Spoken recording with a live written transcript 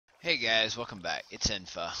Hey guys, welcome back. It's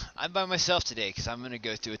Infa. I'm by myself today because I'm going to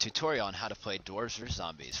go through a tutorial on how to play Dwarves vs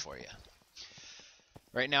Zombies for you.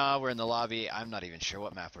 Right now we're in the lobby. I'm not even sure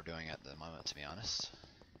what map we're doing at the moment, to be honest.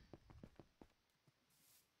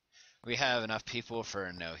 We have enough people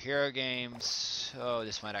for no hero games, so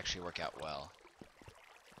this might actually work out well.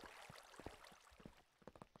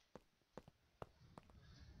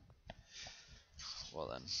 Well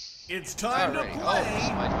then. It's time to play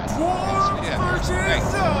Dwarves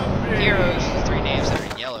vs Zombies! Heroes, 3 names that are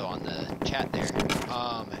in yellow on the chat there.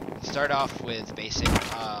 Start off with basic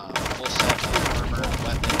full set of armor,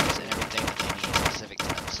 weapons, and everything that they need specific to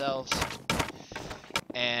themselves.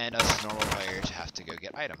 And us normal players have to go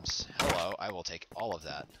get items. Hello, I will take all of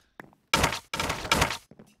that.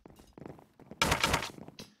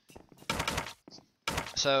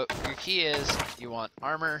 So your key is you want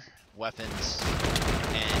armor, weapons,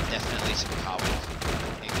 and definitely some cobble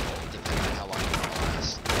and gold, depending on how long you want to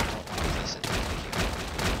last. You don't want to place it in the queue.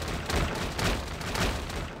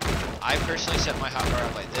 I personally set my hotbar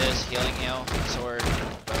up like this: healing ale, sword,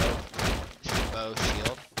 bow,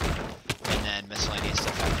 shield, and then miscellaneous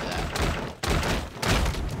stuff after that.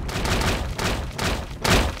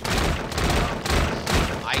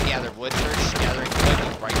 I gather wood first. Gathering wood,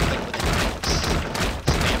 you right click with an X.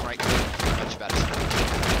 Spam right click, pretty much about as quick as you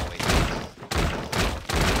can.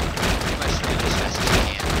 Pretty much spam it as fast as you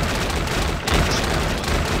can. And just grab wood.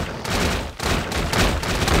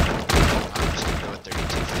 I'm just gonna go with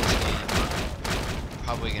 32 for this game.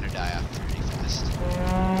 Probably gonna die off pretty fast.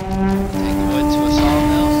 Take the wood to a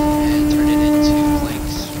sawmill and turn it into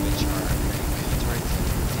planks, which are very good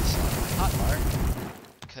to install my hotbar,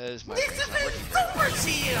 because my brain's not working very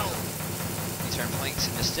well. You turn planks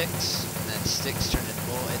into sticks, and then sticks turn into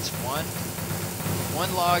wool. It's one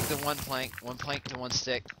log to one plank to one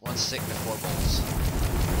stick to 4 bowls.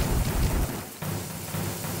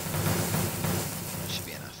 That should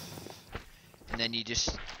be enough.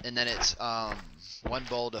 And then it's 1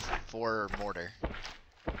 bowl to 4 mortar,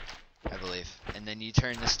 I believe. And then you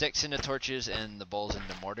turn the sticks into torches and the bowls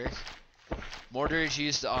into mortar. Mortar is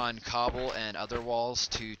used on cobble and other walls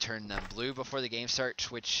to turn them blue before the game starts,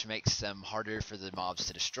 which makes them harder for the mobs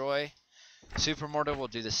to destroy. Super mortar will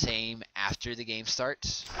do the same after the game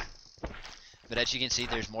starts. But as you can see,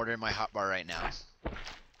 there's mortar in my hotbar right now.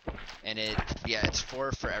 And it's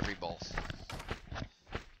 4 for every bowl.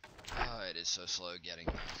 Oh, it is so slow getting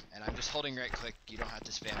them. And I'm just holding right click. You don't have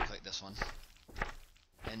to spam click this one.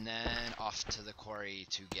 And then off to the quarry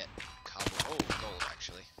to get cobble. Oh, gold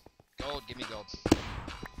actually. Gold, give me gold.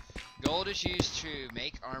 Gold is used to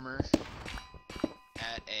make armor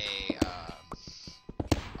at a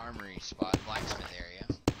armory spot, blacksmith area.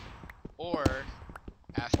 Or,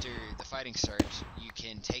 after the fighting starts, you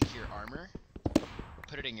can take your armor,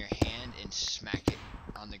 put it in your hand, and smack it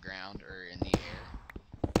on the ground or in the air.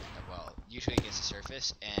 Well, usually against the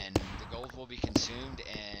surface, and the gold will be consumed,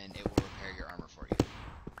 and it will repair your armor for you.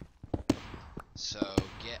 So,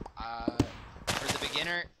 for the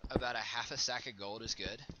beginner, about a half a stack of gold is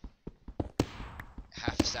good.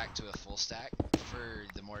 Half a stack to a full stack. For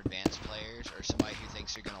the more advanced players or somebody who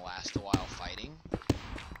thinks they're going to last a while fighting,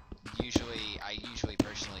 I usually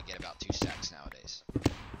personally get about 2 stacks nowadays.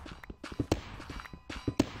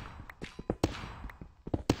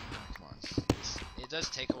 Come on. It does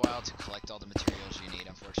take a while to collect all the materials you need,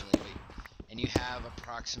 unfortunately. And you have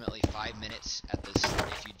approximately 5 minutes at this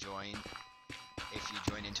if you join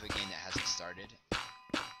into a game that hasn't started.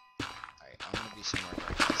 Alright, I'm gonna be somewhere where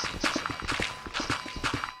I can see somebody.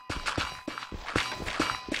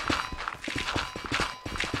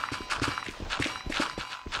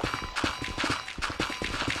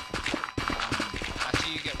 After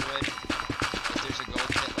you get wood, if there's a gold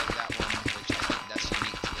pit like that one, which I think that's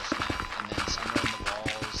unique to this map, and then somewhere in the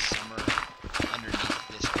walls, somewhere underneath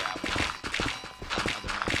this gravel, and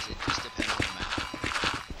other maps, it just depends on the map.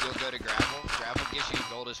 You'll go to gravel. Gravel gives you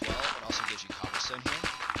gold as well. It also gives you cobblestone here.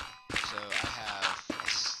 So I have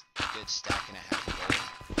a good stack and a half of gold.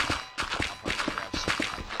 I'll probably grab some.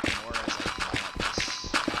 I get more as I mine up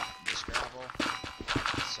this gravel.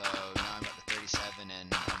 So now I'm up to 37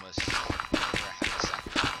 and almost over a half a stack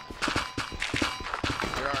of gold.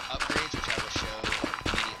 There are upgrades which I will show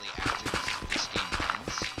immediately after this game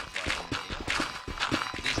ends, before I end the video.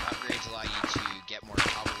 These upgrades allow you to get more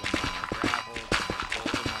cobble when mining gravel,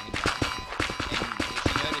 gold when mining gravel. And if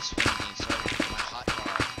you notice when the game started, my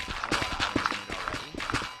hotbar had a lot of items in it already,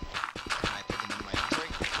 and I put them in my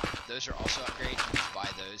inventory. Those are also upgrades. You just buy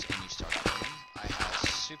those and you start up with them. I have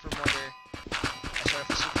super mortar. I start off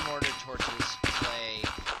with super mortar, torches, clay,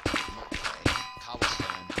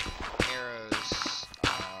 cobblestone, arrows,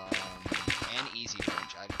 and easy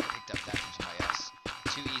wrench. I picked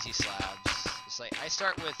empty slabs. It's like I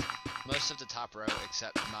start with most of the top row,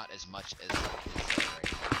 except not as much as is there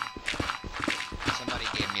right now. Somebody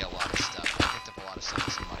gave me a lot of stuff. I picked up a lot of stuff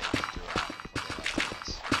that somebody threw out before they left the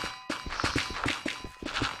house.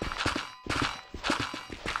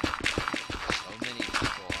 So many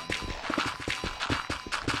people on the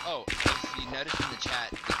Oh, if you notice in the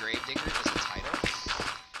chat, the Gravedigger is a title.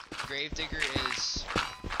 Gravedigger is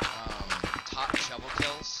top shovel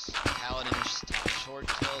kills, Paladin's top sword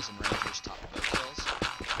kills, and Ranger's top bow kills.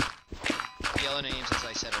 The yellow names, as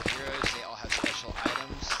I said, are heroes. They all have special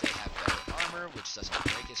items. They have better armor, which doesn't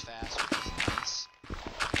break as fast, which is nice.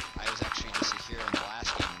 I was actually just a hero in the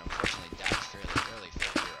last game, and unfortunately died fairly early for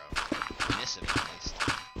a hero. Nissan, at least.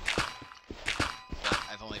 But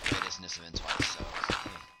I've only played as Nissan twice, so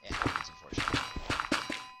it happens, unfortunately.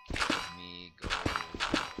 Give me gold.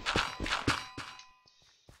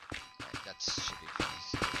 Alright, that should be pretty.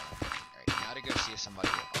 Alright, now to go see if somebody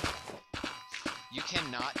will armor. You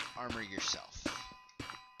cannot armor yourself,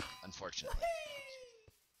 unfortunately.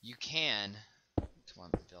 You can. Come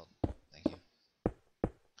on, build. Thank you.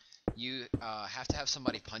 You have to have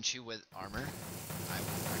somebody punch you with armor. I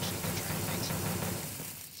will actually go try and make some.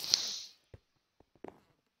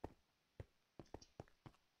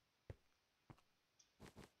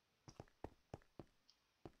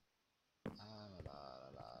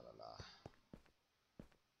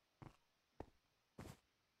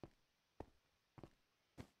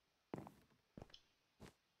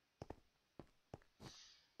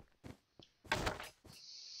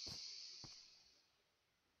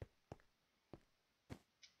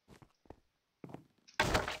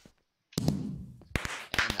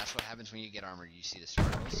 What happens when you get armor. You see the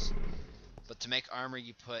sparkles. But to make armor,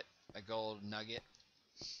 you put a gold nugget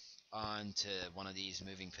onto one of these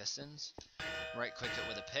moving pistons. Right click it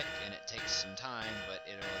with a pick, and it takes some time, but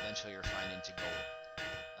it'll eventually refine into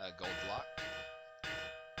gold block.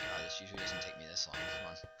 This usually doesn't take me this long.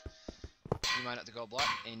 Come on. You mine up the gold block,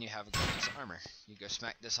 and you have a gold piece of armor. You go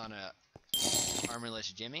smack this on a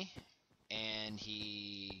armorless Jimmy, and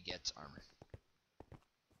he gets armor.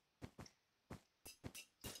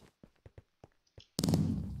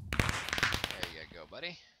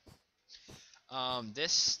 Buddy.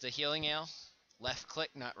 The healing ale, left click,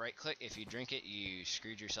 not right click. If you drink it, you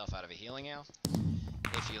screwed yourself out of a healing ale.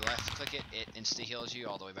 If you left click it, it insta heals you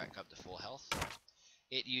all the way back up to full health.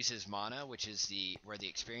 It uses mana, which is where the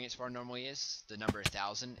experience bar normally is. The number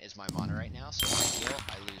 1000 is my mana right now, so if I heal,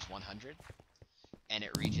 I lose 100. And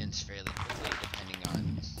it regens fairly quickly, depending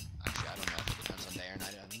on, actually I don't know if it depends on day or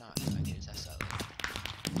night or not. I need to test that later.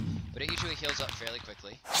 But it usually heals up fairly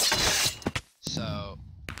quickly. So,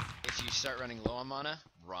 if you start running low on mana,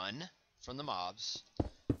 run from the mobs,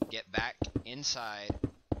 get back inside,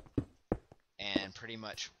 and pretty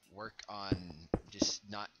much work on just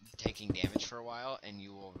not taking damage for a while, and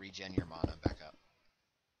you will regen your mana back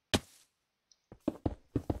up.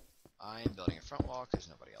 I'm building a front wall because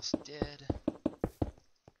nobody else did.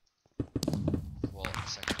 Well, a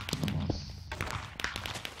second front wall.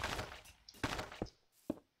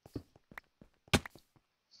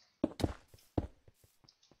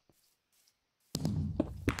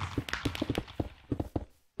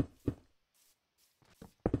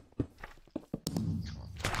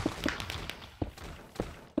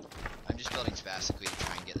 Spastically to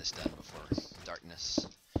try and get this done before darkness.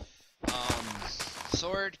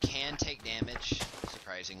 Sword can take damage,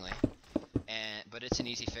 surprisingly, but it's an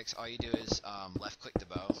easy fix. All you do is left click the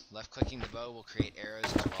bow. Left clicking the bow will create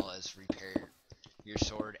arrows as well as repair your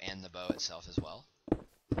sword and the bow itself as well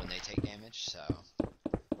when they take damage, so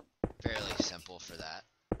fairly simple for that.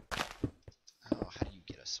 Oh, how do you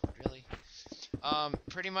get a sword, really?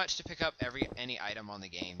 Pretty much to pick up any item on the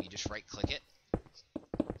game, you just right click it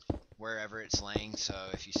wherever it's laying. So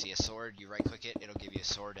if you see a sword, you right click it, it'll give you a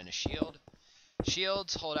sword and a shield.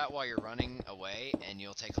 Shields hold out while you're running away, and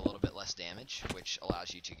you'll take a little bit less damage, which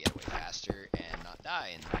allows you to get away faster and not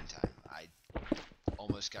die in the meantime. I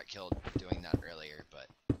almost got killed doing that earlier, but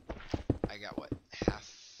I got, what,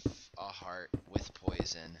 half a heart with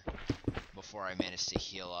poison before I managed to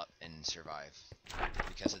heal up and survive.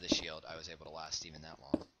 Because of the shield, I was able to last even that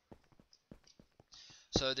long.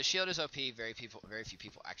 So the shield is OP. Very few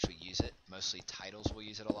people actually use it. Mostly titles will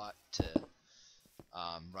use it a lot to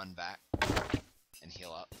run back and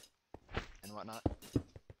heal up and whatnot.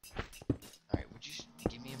 Alright, would you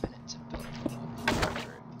give me a minute to build up a wall?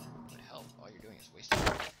 It would help. All you're doing is wasting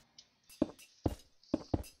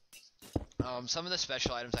time. Some of the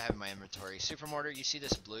special items I have in my inventory. Super mortar, you see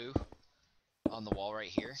this blue on the wall right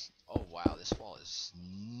here? Oh wow, this wall is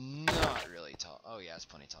not really tall. Oh yeah, it's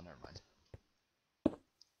plenty tall, never mind.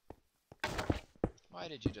 Well, Why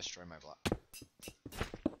did you destroy my block?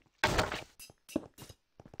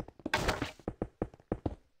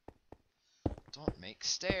 Don't make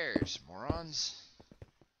stairs, morons.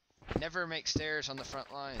 Never make stairs on the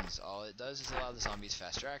front lines. All it does is allow the zombies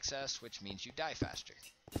faster access, which means you die faster.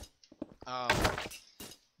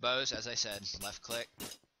 Bows, as I said, left click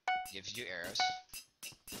gives you arrows.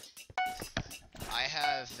 I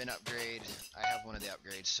have an upgrade. I have one of the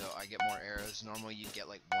upgrades, so I get more arrows. Normally you'd get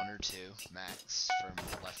like 1 or 2 max from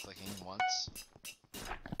left clicking once.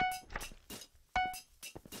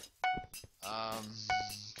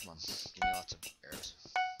 Come on, give me lots of arrows.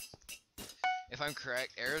 If I'm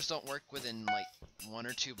correct, arrows don't work within like 1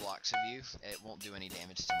 or 2 blocks of you. It won't do any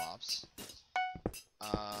damage to mobs.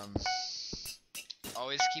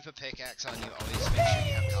 Always keep a pickaxe on you. Always make sure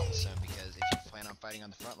you have cobblestone, because if you plan on fighting on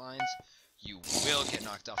the front lines, you will get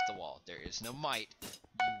knocked off the wall. There is no might.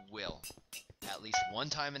 You will. At least one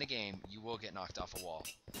time in a game, you will get knocked off a wall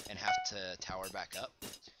and have to tower back up.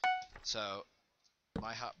 So,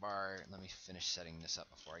 my hotbar, let me finish setting this up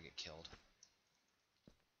before I get killed.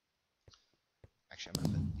 Actually, I'm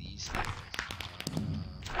going to put these there.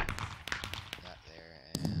 That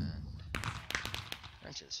there, and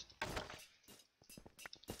wrenches.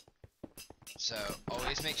 So,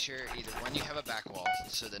 always make sure either one, you have a back wall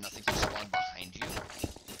so that nothing can spawn behind you,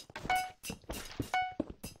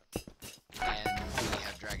 and you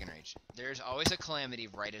have Dragon Rage. There's always a calamity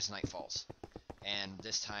right as night falls, and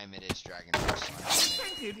this time it is Dragon Rage, so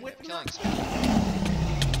I'm going to killing some.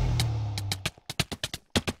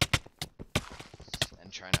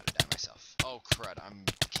 And try not to die myself. Oh crud,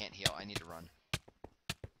 can't heal, I need to run.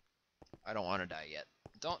 I don't want to die yet.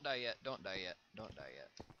 Don't die yet, don't die yet, don't die yet.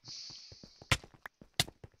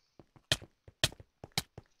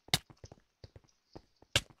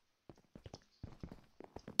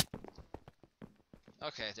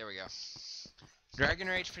 Okay, there we go. Dragon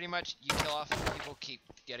Rage, pretty much, you kill off, people keep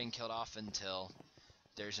getting killed off until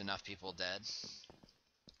there's enough people dead.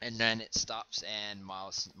 And then it stops and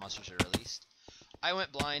monsters are released. I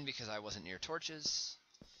went blind because I wasn't near torches.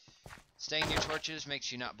 Staying near torches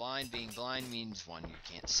makes you not blind. Being blind means 1, you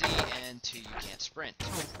can't see, and 2, you can't sprint.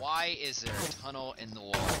 Why is there a tunnel in the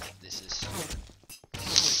wall? This is stupid.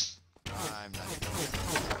 I'm not even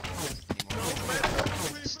anymore.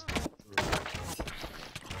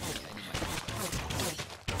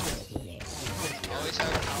 Always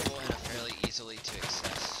have a cobble in a fairly easily to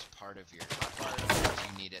access part of your hotbar because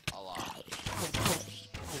you need it a lot.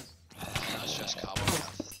 Now it's just cobble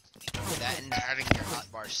enough. That and having your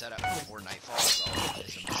hotbar set up before nightfall is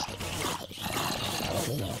a mistake.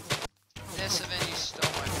 This event, you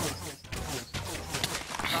stole my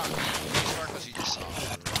these sparkles you just saw. It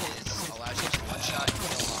allows you to one-shot and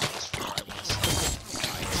kill mobs for, I want to say,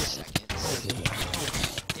 5 seconds.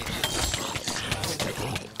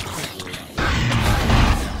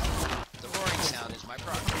 The roaring sound is my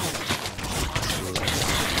progress.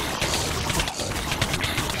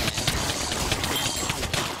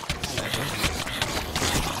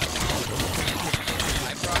 I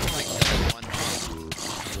brought like killing 1 mob,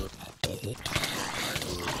 but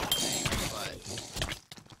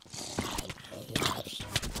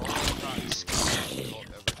rolling procs gold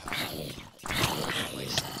overtime.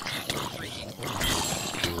 Freaking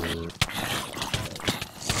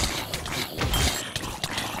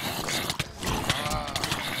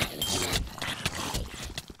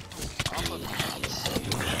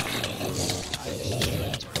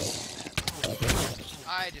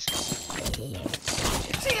I just got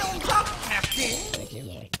Sealed up, Captain!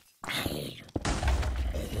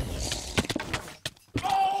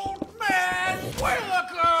 Old man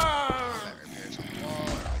Williker! repairs on the wall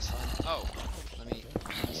are always fun. Oh, let me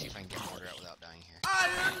see if I can get mortar out without dying here.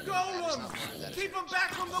 Iron Golem! Keep him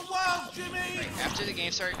back from the walls, Jimmy! Right, after the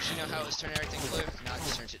game starts, you know how it was turning everything blue? Now it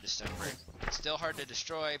just turns it to stone brick. Still hard to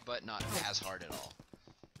destroy, but not as hard at all.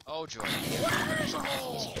 Oh joy.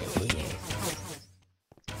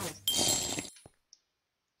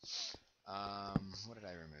 What did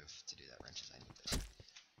I remove to do that? Wrenches, I need this.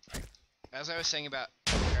 Right. As I was saying about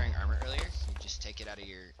repairing armor earlier, you just take it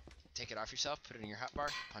off yourself, put it in your hotbar,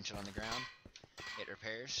 punch it on the ground. It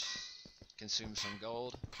repairs, consumes some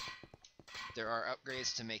gold. There are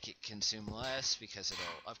upgrades to make it consume less because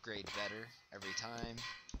it'll upgrade better every time.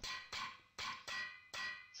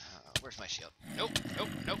 Where's my shield? Nope, nope,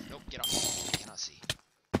 nope, nope, get off. I cannot see.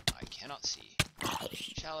 I cannot see.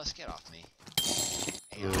 Chalice, get off me.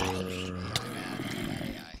 AI,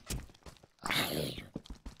 AI.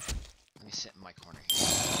 Let me sit in my corner here.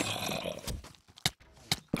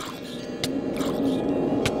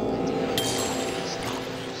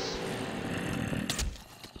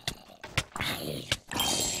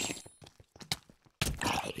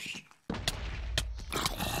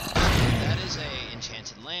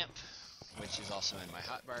 some in my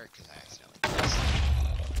hotbar because I accidentally pressed.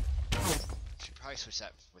 Should probably switch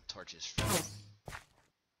that with torches first,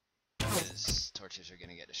 because torches are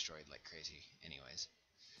gonna get destroyed like crazy anyways.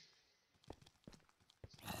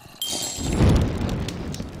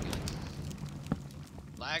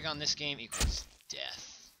 Lag on this game equals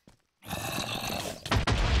death.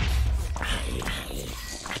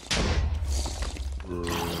 Oh,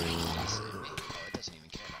 it doesn't even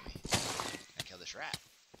care about me. I killed this rat.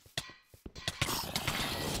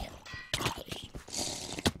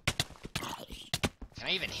 Can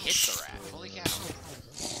I even hit the rat? Holy cow.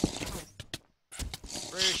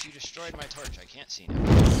 Bruce, you destroyed my torch. I can't see now.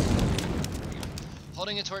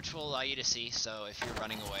 Holding a torch will allow you to see, so if you're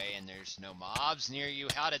running away and there's no mobs near you,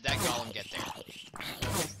 how did that golem get there?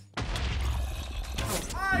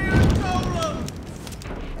 Iron Golem!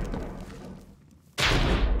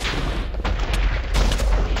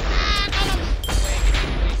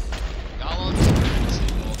 Golems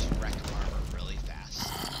wreck armor really fast.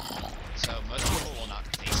 So most people will not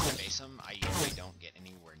face them. I usually don't get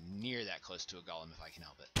anywhere near that close to a golem if I can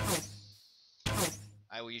help it.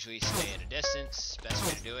 I will usually stay at a distance. Best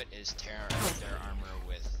way to do it is tear their armor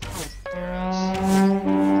with arrows.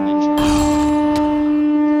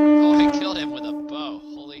 Oh, I killed him with a bow.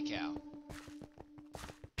 Holy cow.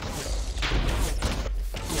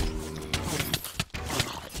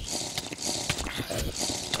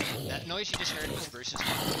 That noise you just heard was Bruce's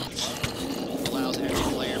phone. Allows every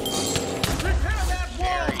player to Prepare that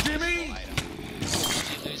wall, Jimmy! If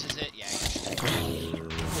he loses it, yeah,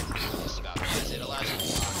 just about, because it allows you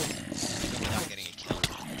to block even without getting a kill.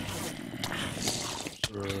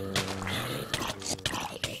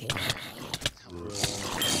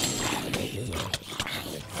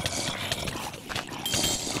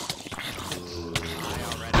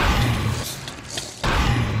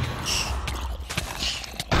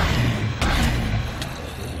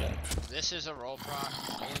 This is a roll proc.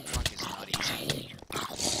 Rolling proc is not easy.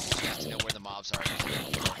 You have to know where the mobs are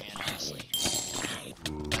beforehand, honestly.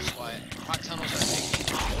 That's why proc tunnels are a big thing.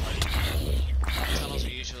 Proc tunnels are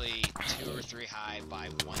usually 2 or 3 high by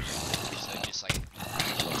 1 so just like a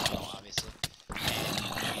tunnel, obviously.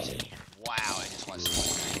 And wow, I just watched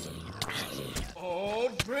someone.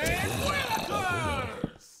 Old friend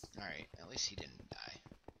Willikers! Alright, at least he didn't die.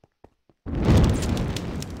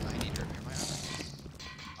 I need to repair my armor.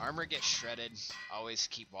 Armor gets shredded, always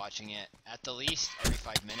keep watching it. At the least, every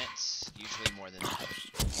 5 minutes, usually more than that.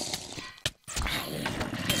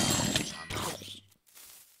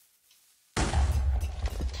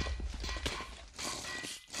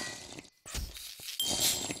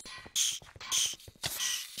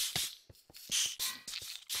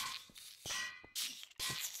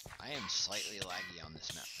 I am slightly laggy on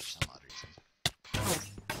this map for some odd reason.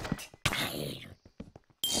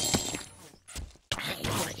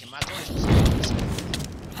 Breaking my torches.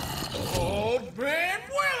 Old friend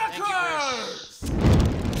Willikers!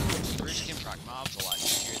 Bruce can proc mobs a lot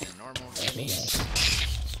easier than normal enemies.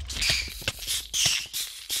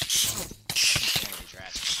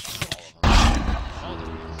 Oh, there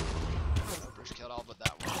we go. Bruce killed all but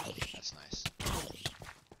that one. That's nice.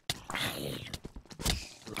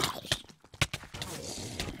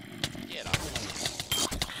 Get off.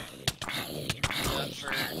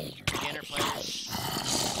 For beginner players,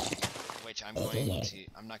 which I'm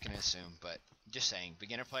not going to assume, but just saying,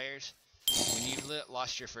 beginner players, when you've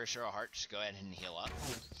lost your first row of hearts, go ahead and heal up.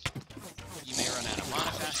 You may run out of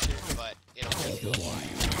mana faster, but it'll take you a while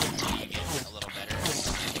until you get a little better at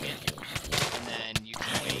using it. And then you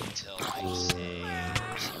can wait until, like, say,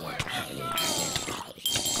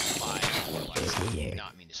 5 or less. I did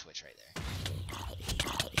not mean to switch right there.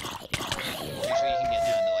 Usually you can get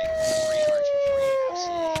down to, like, 3 hearts before you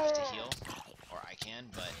absolutely have to heal, or I can,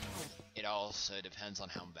 but it also depends on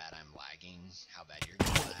how bad I'm lagging, how bad you're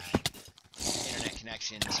gonna lag, internet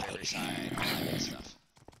connection, server side, all that good stuff.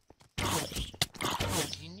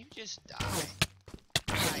 Can you just die?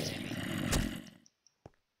 Die, Timmy.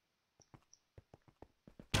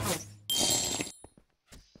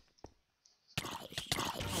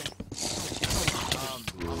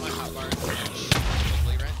 On my hotbar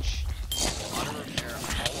wrench, will auto repair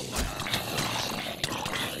all of my armor.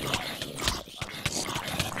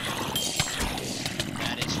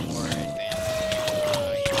 That is for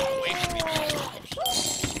advanced. Away from me,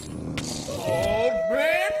 Old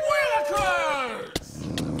friend Willikers!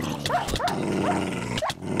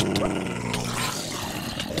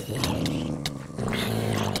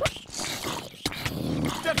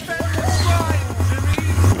 Defend the shrine, Jimmy!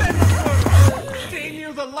 Stay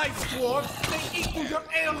near the light, dwarf! They equal your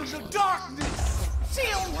ale in the darkness!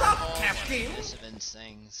 Shields up, Captain!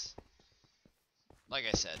 Things. Like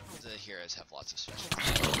I said, the heroes have lots of special.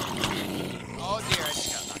 Oh dear, I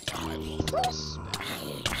just got knocked out by a wolf.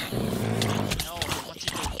 No, I want to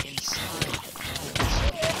go inside.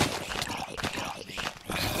 Get off me.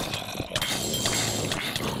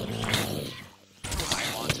 I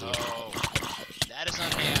want to. That is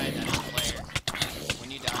not AI, that is a player. When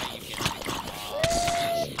you die, you get to become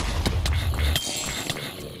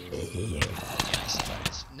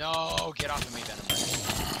No, get off of me, Venom Burner.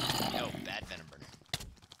 No, bad Venom Burner.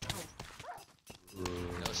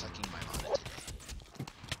 No sucking my mana today.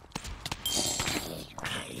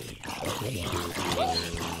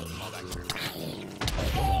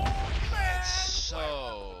 It's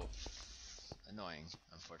so annoying,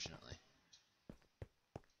 unfortunately.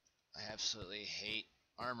 I absolutely hate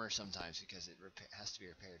armor sometimes because it has to be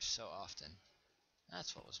repaired so often.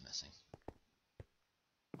 That's what was missing.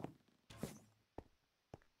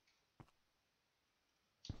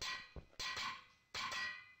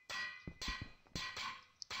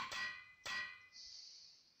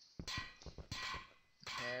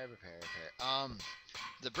 Repair.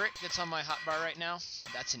 The brick that's on my hotbar right now,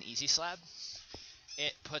 that's an easy slab.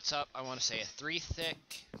 It puts up, I want to say, a 3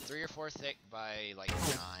 or 4 thick by like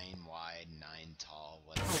 9 wide, 9 tall,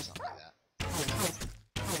 whatever, something like that.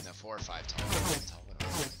 No, 4 or 5 tall, 9 tall,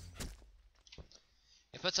 whatever.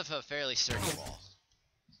 It puts up a fairly sturdy wall.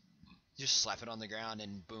 You just slap it on the ground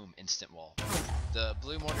and boom, instant wall. The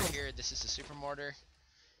blue mortar here, this is the super mortar.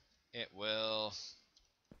 It will...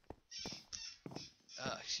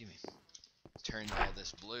 excuse me. Turn all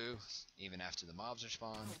this blue, even after the mobs are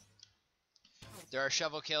spawned. There are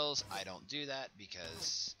shovel kills. I don't do that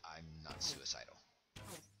because I'm not suicidal.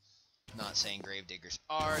 Not saying gravediggers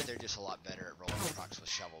are, they're just a lot better at rolling procs with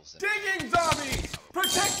shovels than Digging zombies!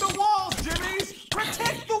 Protect the walls, Jimmies!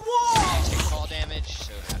 Protect the walls! take fall damage,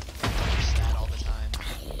 so have to practice that all the time.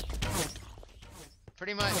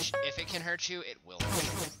 Pretty much, if it can hurt you, it will hurt you.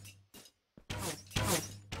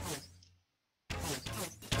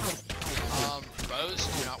 Bows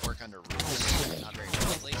do not work under rules. Not very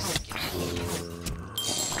well, at least.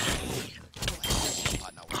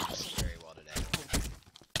 Pot not working very well today.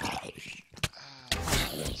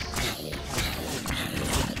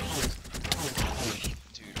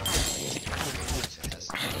 Dude, it has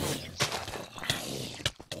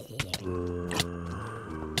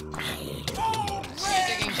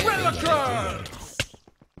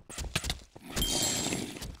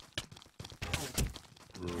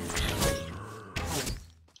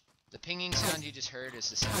The pinging sound you just heard is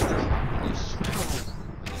the sound when you shoot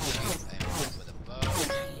with a bow.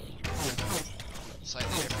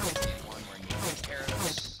 Slightly different from the one where you make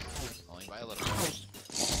arrows, only by a little bit.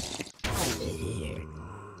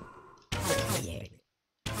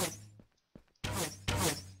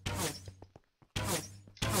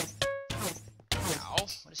 Ow,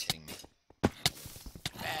 what is hitting me?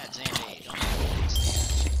 Bad Zambi, don't do this.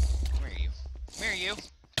 Come here, you. Come here, you.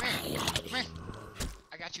 Come here. Come here.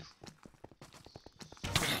 I got you.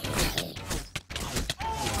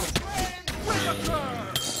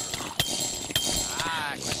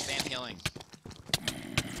 Ah, quit spam healing.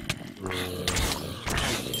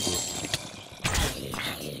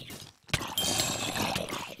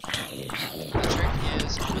 The trick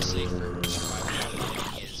is, honestly, for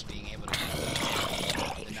survival is being able to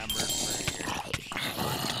get the number for your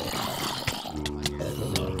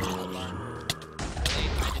Really,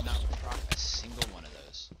 I did not proc a single one of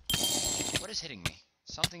those. What is hitting me?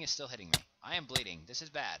 Something is still hitting me. I am bleeding. This is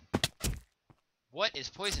bad. What is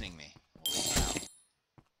poisoning me? Holy cow.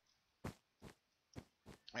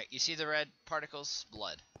 Alright, you see the red particles?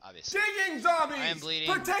 Blood, obviously. Digging zombies! I am bleeding.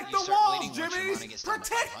 Protect You the start walls, bleeding once your mana Jimmies! gets down to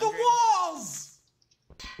Protect the 500. walls!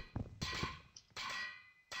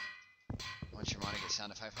 Once your mana gets down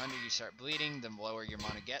to 500, you start bleeding. The lower your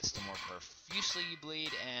mana gets, the more profusely you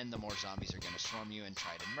bleed, and the more zombies are going to swarm you and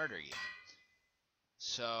try to murder you.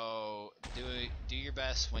 So, do your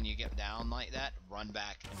best when you get down like that, run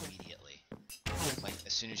back immediately. Like,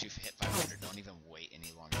 as soon as you hit 500, don't even wait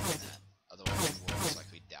any longer than that. Otherwise, you will most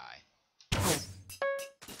likely die.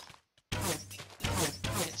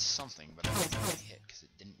 Hit something, but I didn't really hit because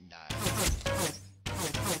it didn't die.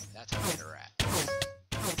 That's how good a rat.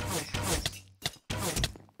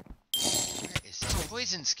 Where is this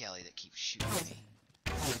poison skelly that keeps shooting me?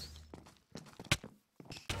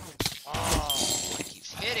 Oh, it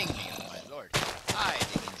keeps hitting me, oh my lord. Hi,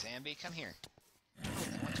 Digging Zambi, come here. I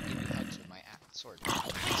want to give you hugs with my sword. It's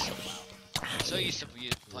so loud. So used to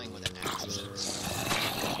playing with an axe instead of a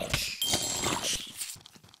sword.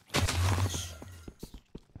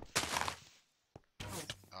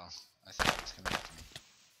 Oh, I thought it was coming after me.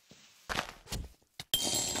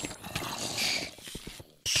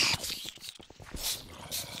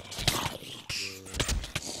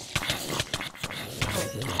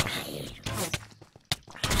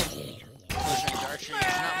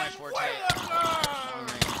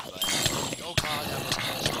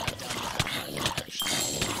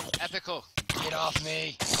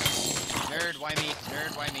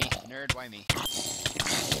 Nerd, why me? Nerd, why me?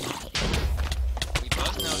 We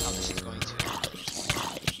both know how this is going to end. It's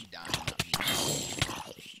going to be you dying, not me.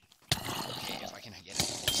 Okay, if I can get it.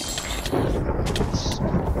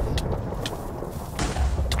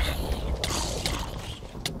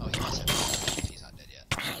 Oh, he must have been dead. He's not dead yet.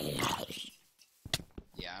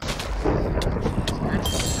 Yeah, I'm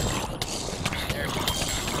there we go.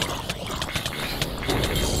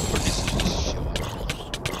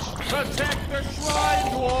 Protect the shrine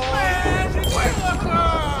wall! Magic Worker!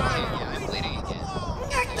 Yeah, I'm bleeding again.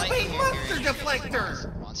 Activate monster deflector!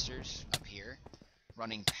 Monsters up here,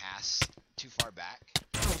 running past too far back.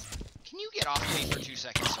 Can you get off me for 2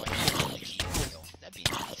 seconds so I can get the key and heal? That'd be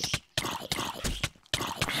nice.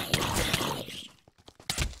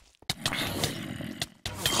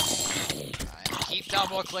 Keep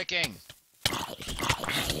double clicking.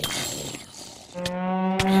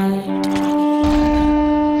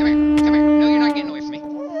 Come here. No, you're not getting away from me.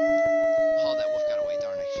 Oh, that wolf got away.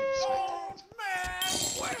 Darn, I should have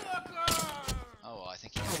smacked it. Oh, well, I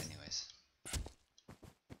think he died anyways.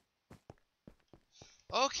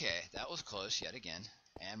 Okay, that was close yet again.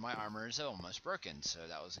 And my armor is almost broken, so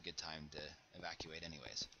that was a good time to evacuate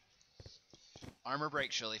anyways. Armor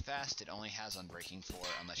breaks really fast. It only has Unbreaking 4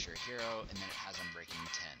 unless you're a hero, and then it has Unbreaking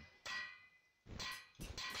 10.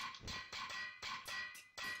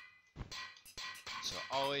 So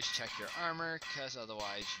always check your armor, because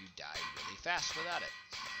otherwise you die really fast without it.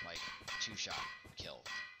 Like, 2-shot kill,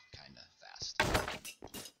 kinda fast.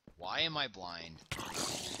 Why am I blind?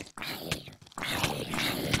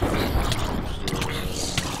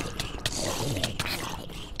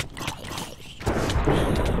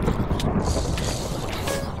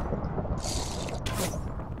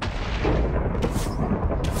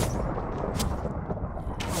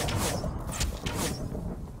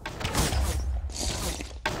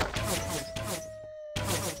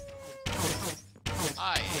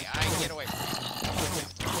 Get away from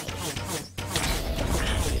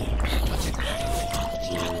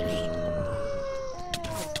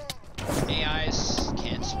me. AIs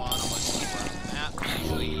can't spawn almost anywhere on the map.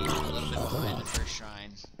 Usually a little bit behind the first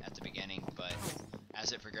shrine at the beginning, but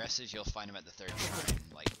as it progresses, you'll find them at the 3rd shrine,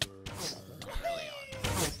 like, early on.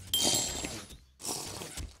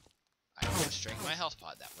 I almost drank my health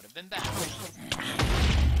pod. That would have been bad.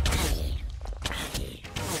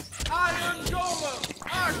 Iron Golem!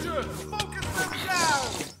 Archer, focus them down!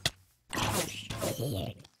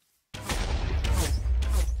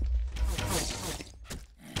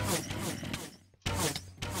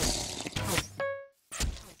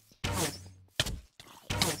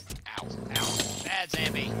 Ow, ow. Bad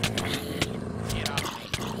Zambi. Get off me.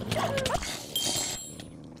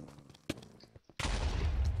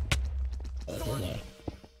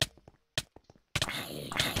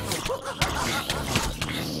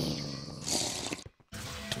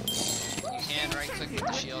 Right-click with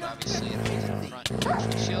the shield, obviously, it holds it in front and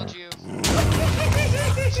actually shield you. That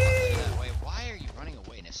way. Why are you running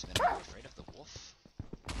away, Nisman? Are you afraid of the wolf?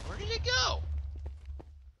 Where did it go?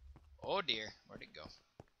 Oh dear, where'd it go?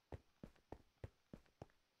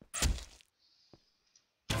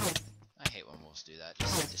 I hate when wolves do that,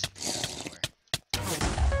 just disappear everywhere.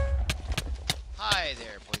 Hi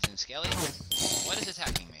there, Poison Skelly. What is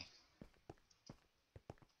attacking me?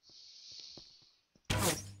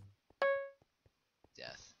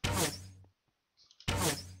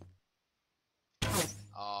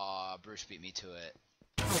 Aw, Bruce beat me to it.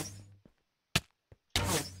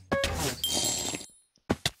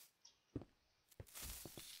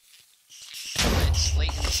 It's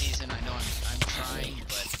late in the season, I know I'm trying,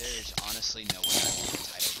 but there's honestly no way I will get the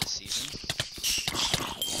title this season.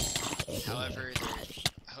 However,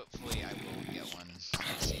 hopefully I will get one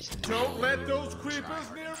next season. Don't let those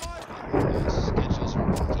creepers near my... Schedules are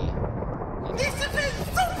wonky. This is a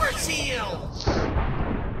super shield!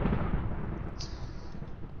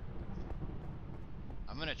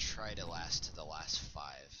 I'm gonna try to last to the last 5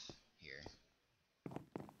 here.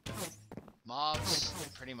 Mobs,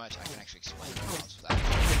 pretty much, I can actually explain the mobs without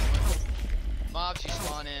mobs, you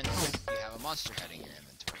spawn in, you have a monster head in your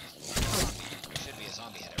inventory. There should be a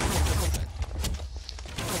zombie head everywhere,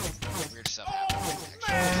 but weird stuff happens.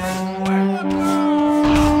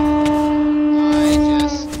 I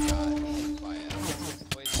just got hit by a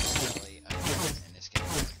poison skelly again in this game.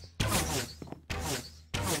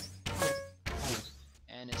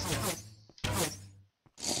 And it's done.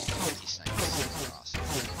 These snipers are awesome.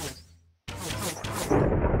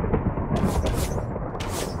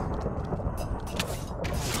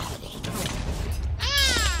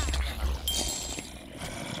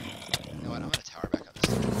 You know what? I'm gonna tower back up this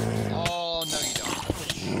time. Oh, no, you don't.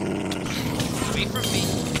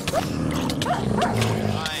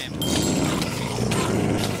 I am.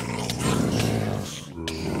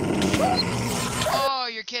 Oh,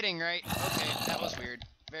 you're kidding, right? Okay, that was weird.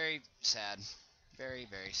 Very sad. Very,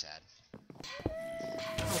 very sad.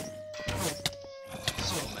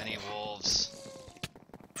 So many wolves.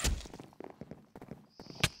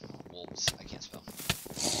 Wolves. I can't spell.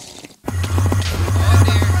 Oh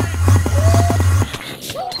dear.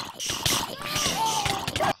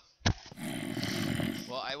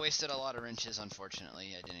 Well, I wasted a lot of wrenches,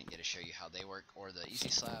 unfortunately. I didn't get to show you how they work or the easy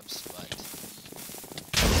slabs, but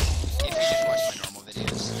if you just watch my normal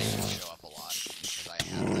videos, they will show up a lot because I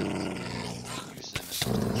have them and use them as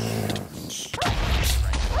often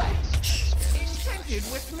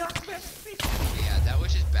as yeah, that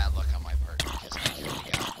was just bad luck on my part because I killed a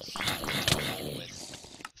guy with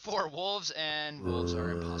 4 wolves, and wolves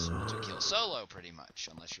are impossible to kill solo pretty much,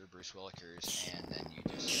 unless you're Bruce Willikers, and then you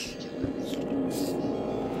just kill them.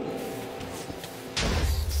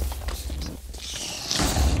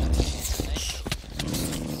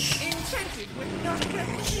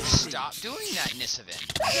 Stop doing that, Nisavin.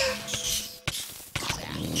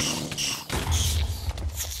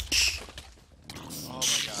 Oh my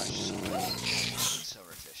gosh.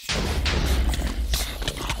 Silverfish.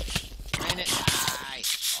 Drain it. Die.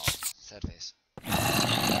 Oh, sad face.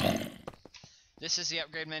 This is the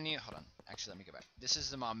upgrade menu. Hold on. Actually, let me go back. This is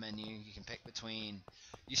the mob menu. You can pick between.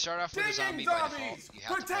 You start off with a zombie by default. You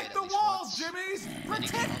have to play it at least once. Jimmies! Then you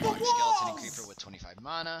can unlock skeleton and creeper with 25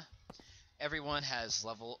 mana. Everyone has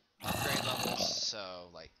upgrade levels, so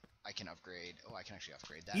like I can upgrade. Oh, I can actually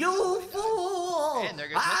upgrade that. You fool! And there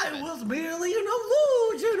goes I Nisavin. was merely an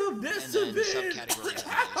illusion of And then Nisavin.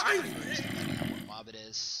 subcategories depending on what mob it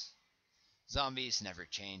is. Zombies never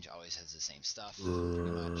change, always has the same stuff, pretty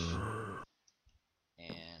much.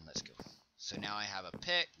 And let's go. So now I have a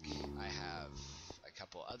pick. I have a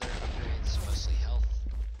couple other upgrades, mostly health.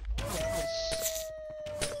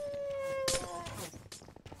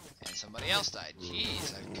 And somebody else died.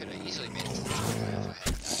 Jeez, I could have easily made it to the top if I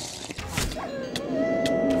hadn't died.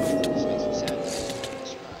 This makes me sad that I didn't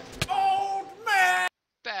survive. Old man!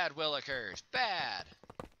 Bad Willikers, bad!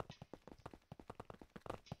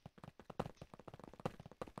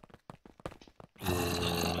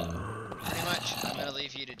 Pretty much, I'm going to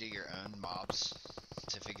leave you to do your own mobs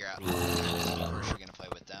to figure out how of course you're going to play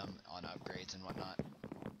with them on upgrades and whatnot.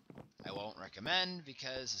 I won't recommend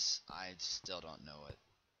because I still don't know it.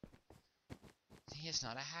 He is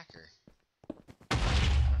not a hacker. I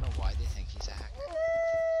don't know why they think he's a hacker.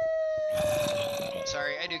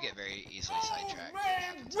 Sorry, I do get very easily sidetracked. It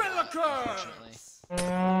happens a lot, unfortunately.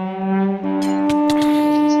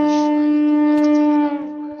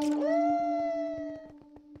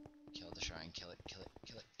 Kill the shrine, kill it, kill it,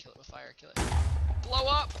 kill it, kill it with fire, kill it. Blow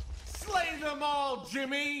up! Slay them all,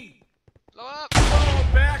 Jimmy! Blow up! Go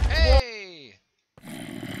back! Hey!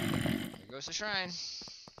 There goes the shrine.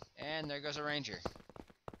 And there goes a ranger.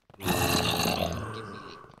 Give me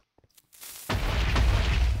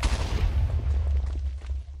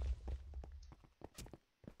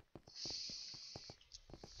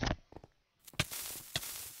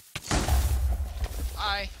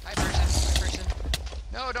Hi person, hi person.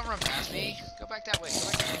 No, don't run past me. Go back that way, go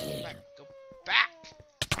back that way, go back, go back!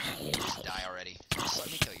 Just die already. Just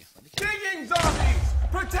let me kill you, let me kill you. Digging zombies!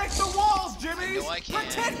 Protect the walls, Jimmy! No, I can't.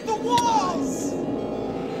 Protect the walls!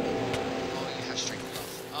 Oh, you have strength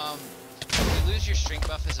buff. You lose your strength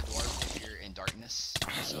buff as a dwarf if you're in darkness,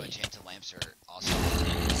 so enchanted lamps are awesome.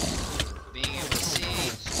 Being able to see,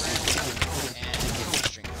 spread, and give you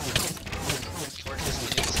strength buff. Torches can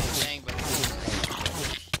do the same thing, but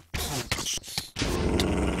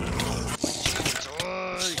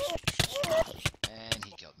and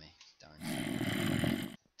he killed me. Darn.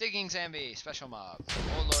 Digging zombie, special mob.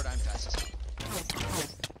 Oh lord, I'm fast as hell.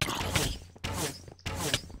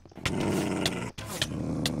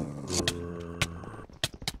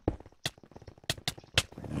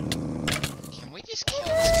 Can we just kill this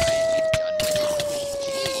guy and be done with it?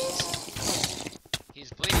 Jeez.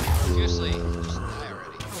 He's bleeding profusely. Just die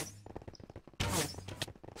already.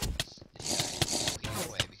 Yeah, he go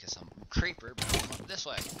away because I'm a creeper, but I'm up this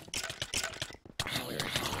way.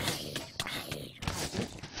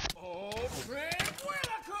 Oh, wait,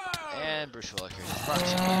 and Bruce Willikers is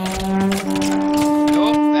proximate.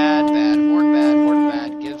 Nope, bad, bad, horn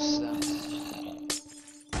bad, gives them.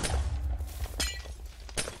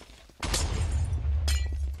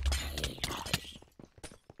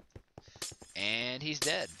 And he's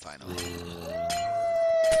dead, finally.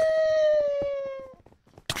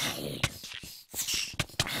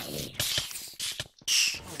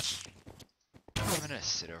 I'm gonna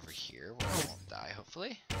sit over here where I won't die, hopefully.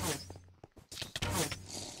 hopefully.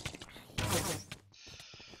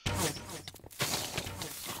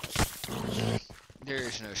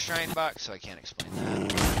 There's no shrine box, so I can't explain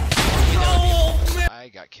that. I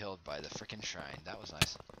got killed by the frickin' shrine. That was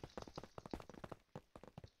nice.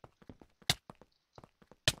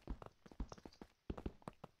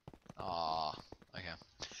 Aw, okay.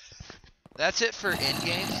 That's it for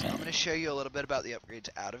in-game. I'm going to show you a little bit about the upgrades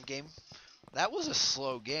out of game. That was a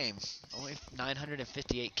slow game. Only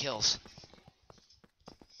 958 kills.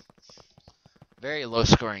 Very low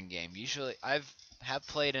scoring game. Usually, have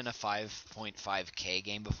played in a 5.5k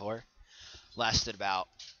game before. Lasted about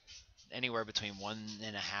anywhere between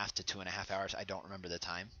 1.5 to 2.5 hours. I don't remember the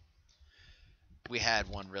time. We had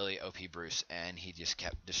one really OP Bruce, and he just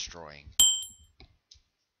kept destroying.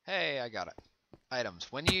 Hey, I got it. Items.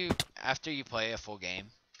 After you play a full game,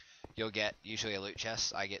 you'll get usually a loot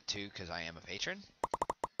chest. I get 2 because I am a patron.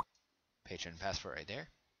 Patron passport right there.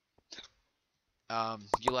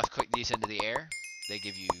 You left click these into the air. They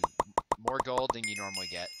give you more gold than you normally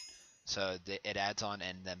get. So it adds on,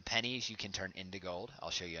 and then pennies you can turn into gold. I'll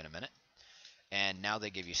show you in a minute. And now they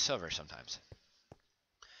give you silver sometimes,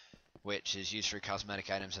 which is used for cosmetic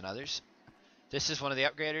items and others. This is one of the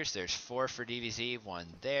upgraders. There's 4 for DVZ, 1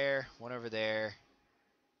 there, 1 over there,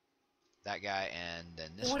 that guy, and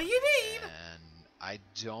then this one. What do you need? And I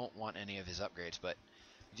don't want any of his upgrades, but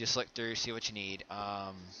you just look through, see what you need.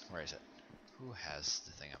 Where is it? Who has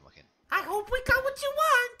the thing I'm looking? I hope we got what you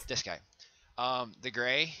want. This guy. The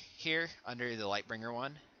gray here under the Lightbringer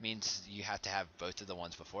one means you have to have both of the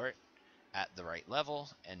ones before it at the right level,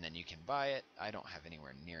 and then you can buy it. I don't have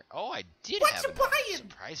anywhere near. Oh, I did What have you enough, buying?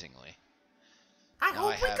 surprisingly. I No,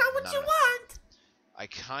 hope we have got what not you enough. want. I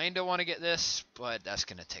kind of want to get this, but that's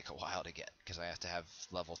going to take a while to get because I have to have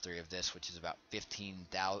level 3 of this, which is about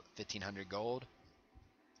 1,500 gold.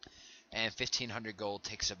 And 1,500 gold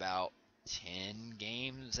takes about 10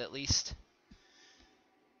 games at least.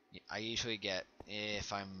 I usually get,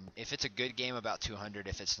 if it's a good game, about 200.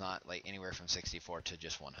 If it's not, like anywhere from 64 to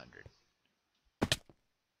just 100.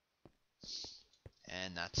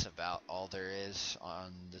 And that's about all there is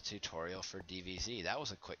on the tutorial for DVZ. That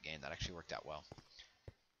was a quick game. That actually worked out well.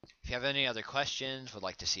 If you have any other questions, would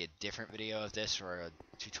like to see a different video of this or a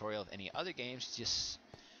tutorial of any other games, just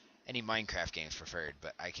any Minecraft games preferred,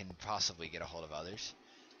 but I can possibly get a hold of others,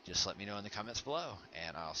 just let me know in the comments below,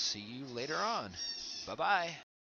 and I'll see you later on. Bye-bye.